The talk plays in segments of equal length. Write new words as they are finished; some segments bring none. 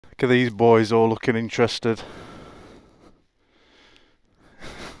Look at these boys all looking interested.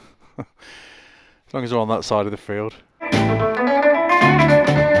 As long as they're on that side of the field.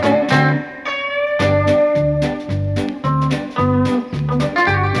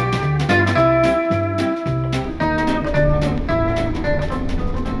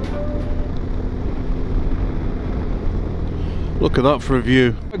 Look at that for a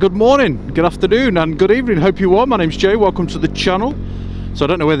view. Good morning, good afternoon and good evening. Hope you are. My name's Jay, welcome to the channel. So I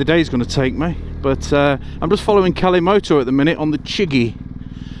don't know where the day is going to take me, but I'm just following Moto at the minute on the Chiggy.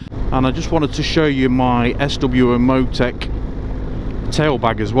 And I just wanted to show you my SW and MOTECH tail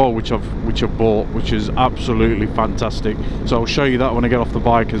bag as well, which I've bought, which is absolutely fantastic. So I'll show you that when I get off the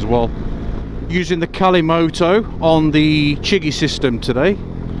bike as well. Using the Moto on the Chiggy system today.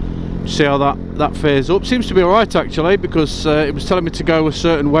 See how that fares up. Seems to be alright actually, because it was telling me to go a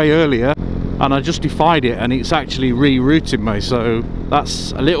certain way earlier and I just defied it and it's actually rerouting me, so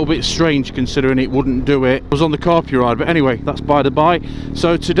that's a little bit strange considering it wouldn't do it. I was on the carpy ride, but anyway, that's by the by.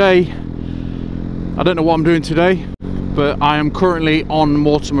 So today, I don't know what I'm doing today, but I am currently on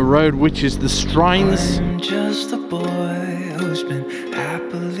Mortimer Road, which is the Strines. I'm just a boy who's been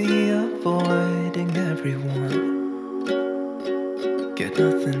happily avoiding everyone. Get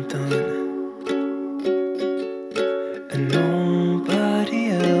nothing done, and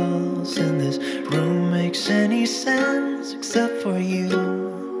nobody else in this room makes any sense except for you.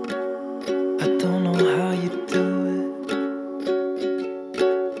 I don't know how you do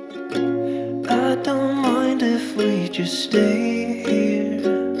it. I don't mind if we just stay here,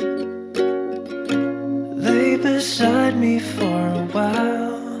 lay beside me for a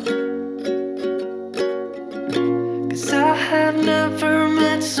while, 'cause I have never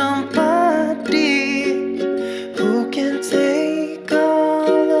met somebody who can take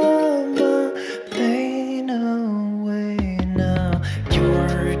all of my pain away now.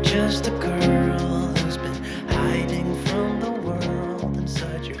 You're just a girl who's been hiding from the world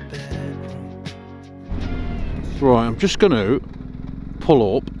inside your bedroom. Right, I'm just going to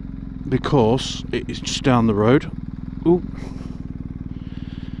pull up because it's just down the road. Ooh.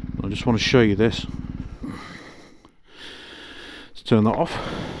 I just want to show you this. Let's turn that off.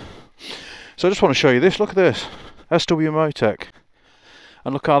 So I just want to show you this. Look at this, SW MOTECH,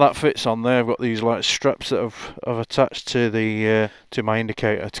 and look how that fits on there. I've got these like straps that I've attached to the to my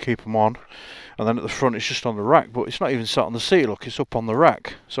indicator to keep them on, and then at the front it's just on the rack, but it's not even sat on the seat. Look, it's up on the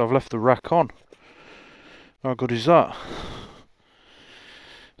rack, so I've left the rack on. How good is that?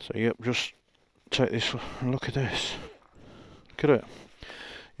 So yep, just take this and look at this. Look at it.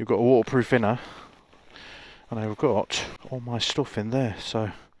 You've got a waterproof inner, and I've got all my stuff in there,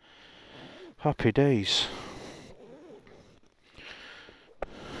 so happy days.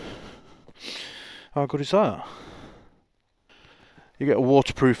 How good is that? You get a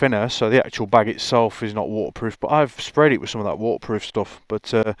waterproof inner, so the actual bag itself is not waterproof, but I've sprayed it with some of that waterproof stuff,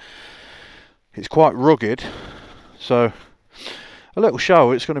 but it's quite rugged, so a little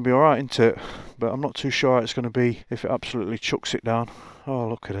shower, it's going to be alright, isn't it? But I'm not too sure how it's going to be if it absolutely chucks it down. Oh,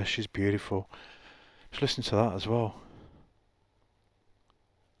 look at her, she's beautiful. Just listen to that as well.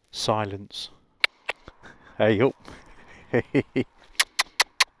 Silence. Hey up. Look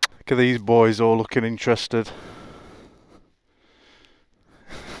at these boys all looking interested.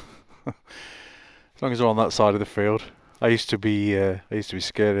 As long as they're on that side of the field. I used to be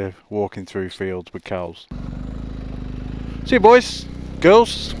scared of walking through fields with cows. See you boys,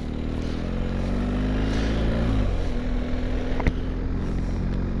 girls.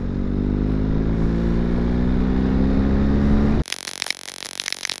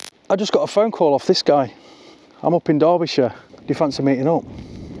 I just got a phone call off this guy. I'm up in Derbyshire. Do you fancy meeting up?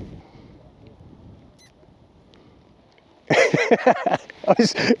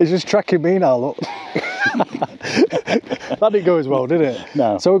 He's just tracking me now, look. That didn't go as well, did it?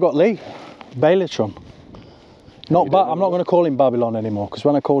 No. So we've got Lee, Bailitron. I'm not going to call him Babylon anymore, because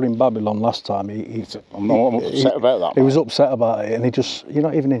when I called him Babylon last time, I'm upset about that. He was upset about it, and he just, you're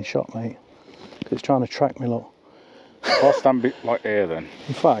not even in shot, mate. It's trying to track me, look. I'll stand bit like here then.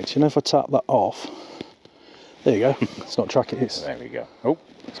 In fact, you know, if I tap that off, there you go. It's not tracking, it's... There we go. Oh.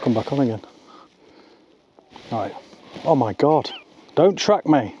 It's come back on again. Right. Oh my God. Don't track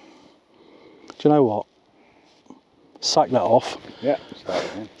me. Do you know what? Sack that off. Yeah, start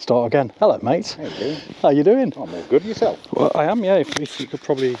again. Start again. Hello, mate. How you doing? How you doing? I'm all good. Yourself? Well, I am, yeah. If you could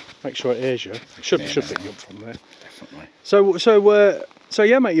probably make sure it airs you. Should pick you up from there. Definitely. So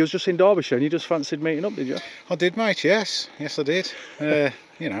yeah, mate, you was just in Derbyshire and you just fancied meeting up, did you? I did, mate, yes. Yes, I did.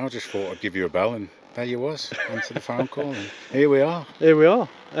 You know, I just thought I'd give you a bell, and there you was. Answered the phone call, and here we are. Here we are.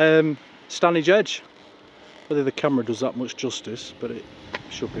 Stanage Edge. Whether the camera does that much justice, but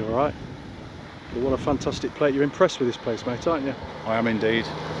Should be alright. But what a fantastic plate. You're impressed with this place, mate, aren't you? I am indeed.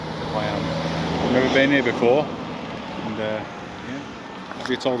 I am. I've never been here before. And yeah. Have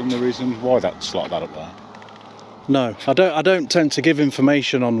you told them the reason why that's like that up there? No, I don't tend to give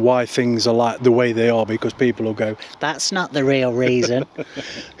information on why things are like the way they are, because people will go, that's not the real reason.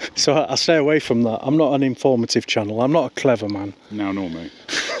 So I stay away from that. I'm not an informative channel. I'm not a clever man. No, nor me.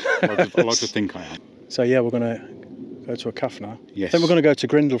 I like to think I am. So yeah, we're going to go to a cafe now. Yes. Then we're going to go to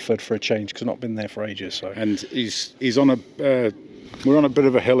Grindleford for a change, because I've not been there for ages. So. And he's on a we're on a bit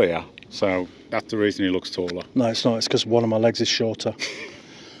of a hill here, so that's the reason he looks taller. No, it's not. It's because one of my legs is shorter.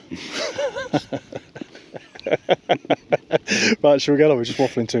 Right, shall we get on? We're just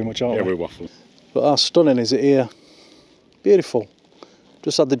waffling too much, aren't we? Yeah, we're waffling. But how stunning is it here? Beautiful.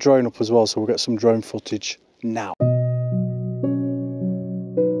 Just had the drone up as well, so we'll get some drone footage now.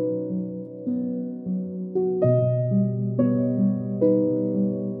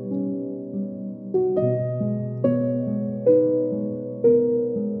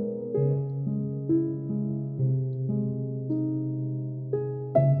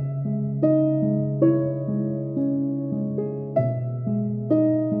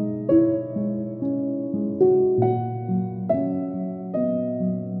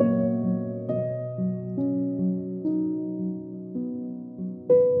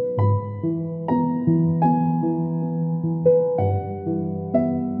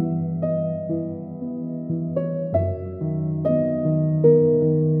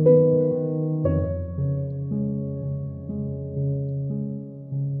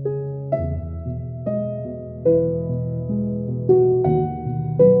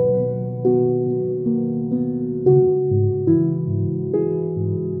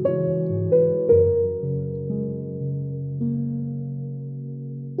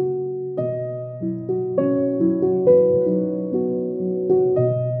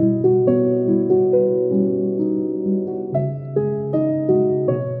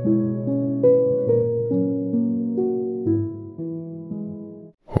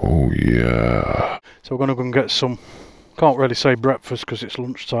 Yeah. So we're going to go and get some, can't really say breakfast because it's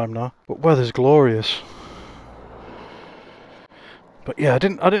lunchtime now, but weather's glorious. But yeah, I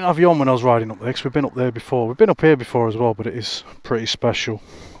didn't have yawn when I was riding up there, because we've been up there before. We've been up here before as well, but it is pretty special.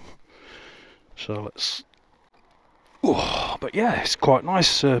 So let's... Oh, but yeah, it's quite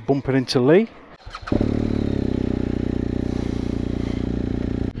nice bumping into Lee.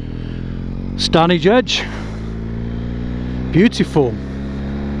 Stanage Edge. Beautiful.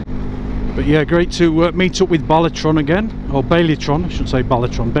 But yeah, great to meet up with Balatron again, or Bailytron, I shouldn't say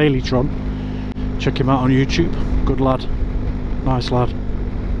Balatron, Bailytron. Check him out on YouTube. Good lad. Nice lad.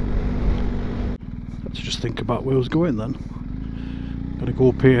 Let's just think about where I was going then. Gotta go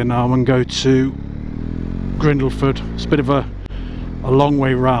up here now and go to Grindleford. It's a bit of a long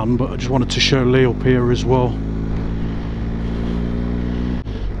way round, but I just wanted to show Lee up here as well.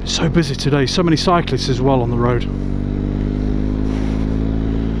 It's so busy today, so many cyclists as well on the road.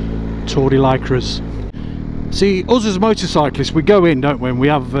 Tour de Lycras. See, us as motorcyclists, we go in, don't we, and we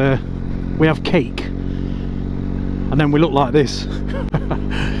have cake, and then we look like this.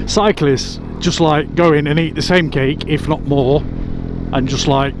 Cyclists just like go in and eat the same cake, if not more, and just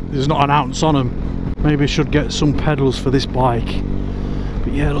like there's not an ounce on them. Maybe I should get some pedals for this bike.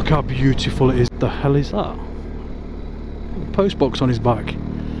 But yeah, look how beautiful it is. The hell is that? A post box on his back.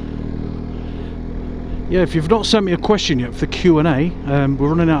 Yeah, if you've not sent me a question yet for the Q&A, we're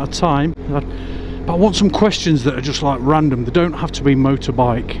running out of time. But I want some questions that are just like random. They don't have to be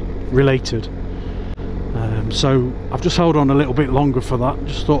motorbike related. So I've just held on a little bit longer for that.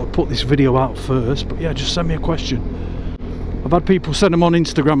 Just thought I'd put this video out first. But yeah, just send me a question. I've had people send them on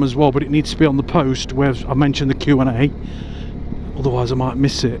Instagram as well, but it needs to be on the post where I mentioned the Q&A. Otherwise I might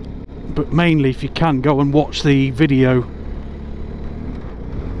miss it. But mainly, if you can, go and watch the video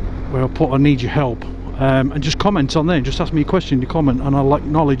where I put I need your help. And just comment on there, and just ask me a question, you comment, and I'll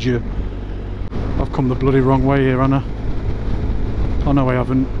acknowledge you. I've come the bloody wrong way here, Anna. Oh no, I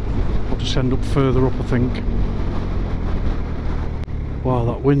haven't. I'll just end up further up, I think. Wow,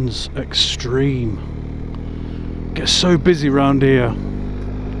 that wind's extreme. Gets so busy round here.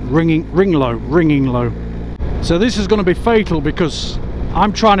 Ring low. So this is going to be fatal, because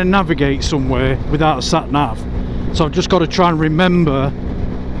I'm trying to navigate somewhere without a sat nav. So I've just got to try and remember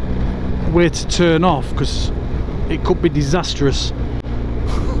where to turn off, because it could be disastrous.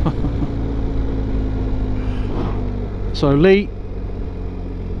 So Lee,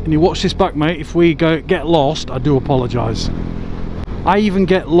 and you watch this back, mate. If we get lost, I do apologise. I even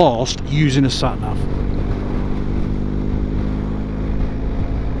get lost using a sat nav,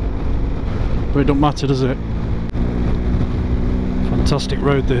 but it don't matter, does it? fantastic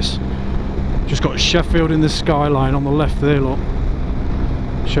road this. Just got Sheffield in the skyline on the left there, look.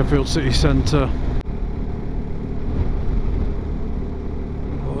 Sheffield city centre.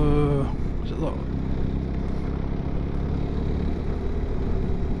 Is it that?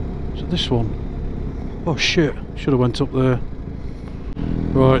 Is it this one? Oh shit, should have went up there.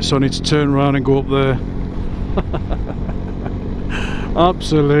 Right, so I need to turn around and go up there.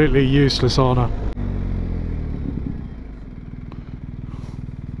 Absolutely useless, aren't I?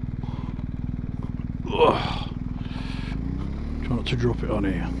 Ugh. Try not to drop it on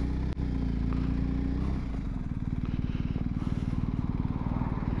here.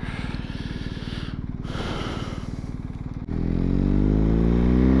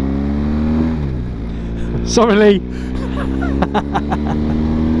 Sorry, Lee. Look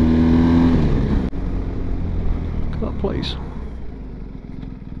at that place.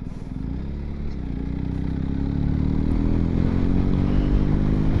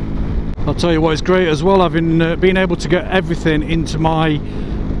 I'll tell you what, it's great as well, having been able to get everything into my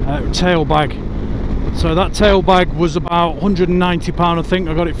tail bag. So that tail bag was about £190, I think.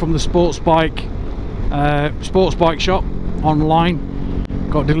 I got it from the sports bike shop online.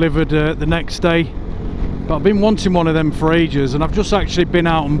 Got delivered the next day. But I've been wanting one of them for ages, and I've just actually been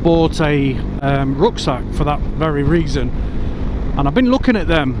out and bought a rucksack for that very reason. And I've been looking at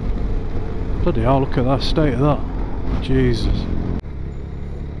them. Bloody hell, look at that state of that. Jesus.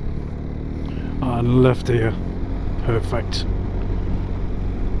 And left here. Perfect.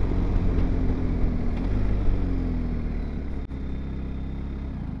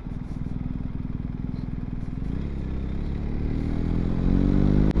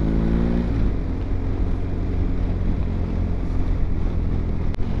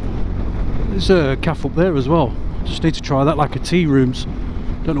 There's a cafe up there as well. Just need to try that, like a tea rooms.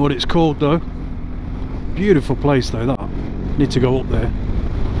 Don't know what it's called though. Beautiful place though, that. Need to go up there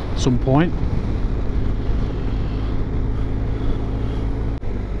at some point.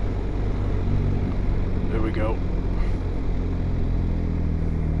 There we go.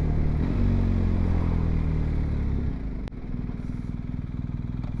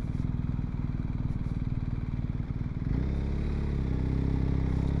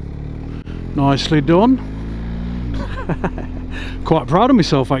 Nicely done. Quite proud of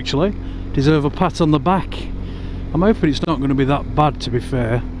myself actually. Deserve a pat on the back. I'm hoping it's not going to be that bad, to be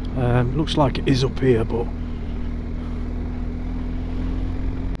fair. Looks like it is up here, but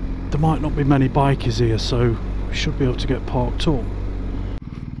there might not be many bikers here, so we should be able to get parked up.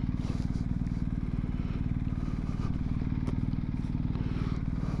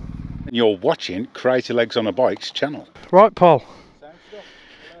 And you're watching Crazy Legs on a Bike's channel. Right, Paul.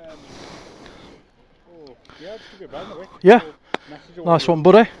 Yeah, nice one,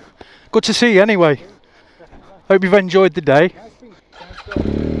 buddy. Good to see you anyway. Hope you've enjoyed the day.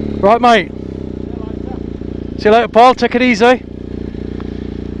 Right, mate. See you later, Paul. Take it easy.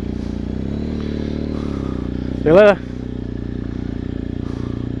 See you later.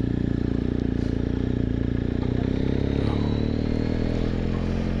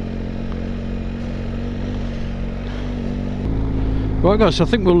 Right, guys, so I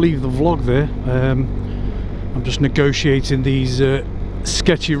think we'll leave the vlog there. I'm just negotiating these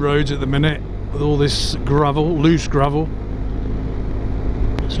sketchy roads at the minute with all this gravel, loose gravel.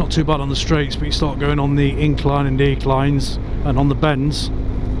 It's not too bad on the straights, but you start going on the incline and declines and on the bends.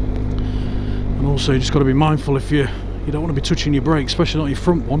 And also you just got to be mindful if you don't want to be touching your brakes, especially not your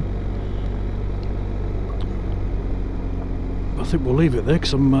front one. I think we'll leave it there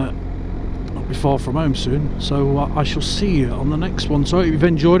because I'm not be far from home soon. So I shall see you on the next one. So I hope you've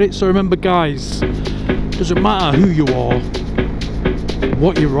enjoyed it. So remember, guys, doesn't matter who you are,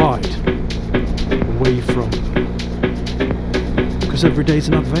 what you ride, or where you're from, because every day's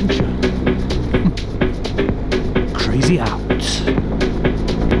an adventure. Crazy out.